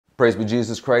Praise be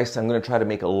Jesus Christ. I'm going to try to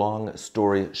make a long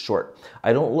story short.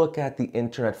 I don't look at the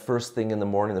internet first thing in the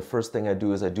morning. The first thing I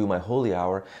do is I do my holy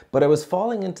hour. But I was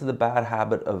falling into the bad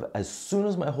habit of, as soon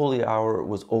as my holy hour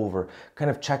was over, kind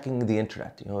of checking the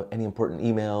internet. You know, any important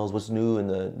emails, what's new in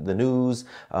the news,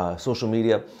 social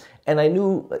media. And I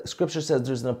knew, like, Scripture says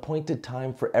there's an appointed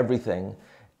time for everything.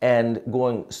 And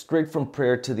going straight from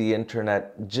prayer to the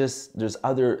internet, there's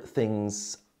other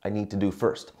things I need to do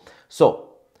first. So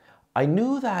I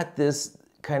knew that this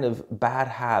kind of bad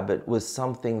habit was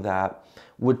something that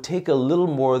would take a little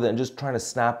more than just trying to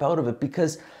snap out of it,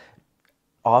 because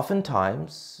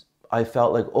oftentimes I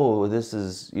felt like, oh, this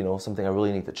is, something I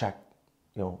really need to check,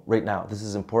 right now. This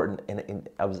is important, and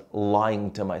I was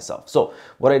lying to myself. So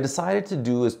what I decided to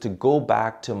do is to go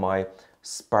back to my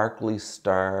sparkly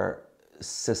star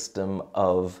system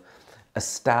of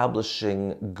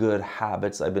establishing good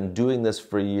habits. I've been doing this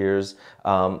for years,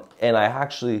 and I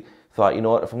actually thought, you know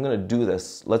what, if I'm going to do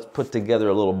this, let's put together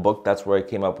a little book. That's where I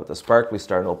came up with the Sparkly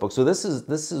Star Notebook. So this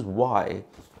is why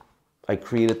I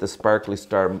created the Sparkly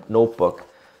Star Notebook.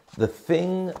 The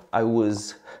thing I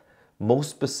was most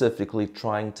specifically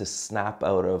trying to snap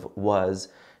out of was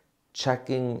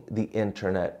checking the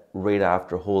internet right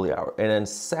after holy hour. And then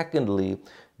secondly,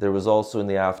 there was also in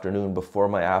the afternoon, before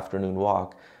my afternoon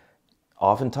walk,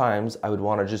 oftentimes I would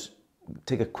want to just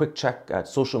take a quick check at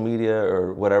social media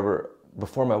or whatever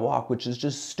before my walk, which is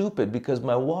just stupid, because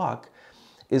my walk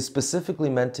is specifically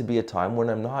meant to be a time when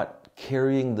I'm not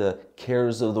carrying the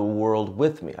cares of the world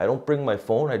with me. I don't bring my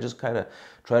phone. I just kind of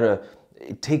try to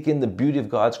take in the beauty of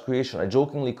God's creation. I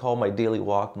jokingly call my daily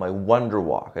walk my wonder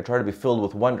walk. I try to be filled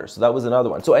with wonder. So that was another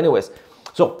one. So anyways,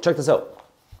 so check this out.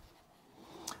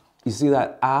 You see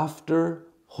that after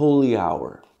holy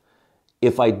hour,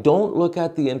 if I don't look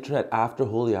at the internet after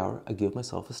holy hour, I give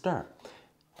myself a star.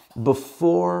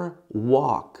 Before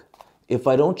walk, if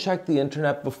I don't check the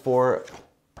internet before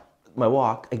my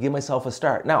walk, I give myself a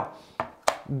star. Now,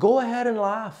 go ahead and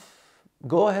laugh.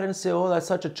 Go ahead and say, oh, that's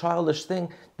such a childish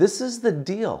thing. This is the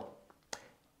deal.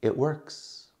 It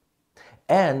works.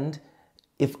 And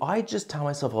if I just tell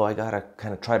myself, oh, I gotta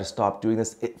kind of try to stop doing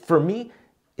this, for me,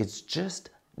 it's just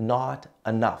not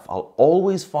enough. I'll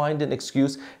always find an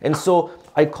excuse. And so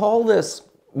I call this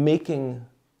making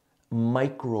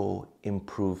micro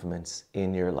improvements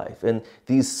in your life. And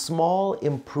these small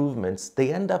improvements,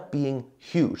 they end up being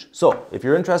huge. So if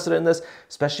you're interested in this,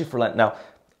 especially for Lent, now,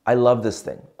 I love this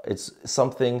thing. It's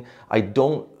something I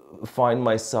don't find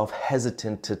myself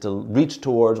hesitant to reach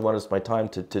towards when it's my time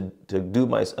to do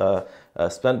my,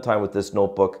 spend time with this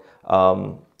notebook.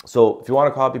 So if you want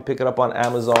a copy, pick it up on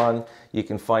Amazon. You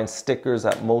can find stickers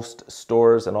at most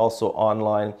stores and also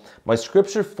online. My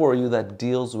scripture for you that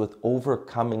deals with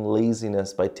overcoming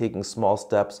laziness by taking small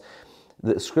steps.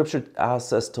 The scripture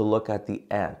asks us to look at the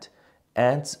ant.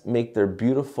 Ants make their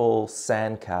beautiful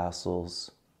sand castles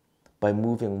by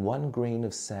moving one grain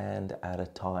of sand at a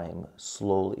time,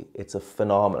 slowly. It's a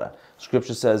phenomena.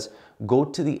 Scripture says, go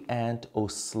to the ant, O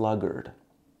sluggard.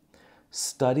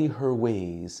 Study her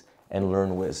ways and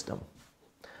learn wisdom.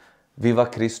 Viva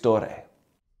Christore.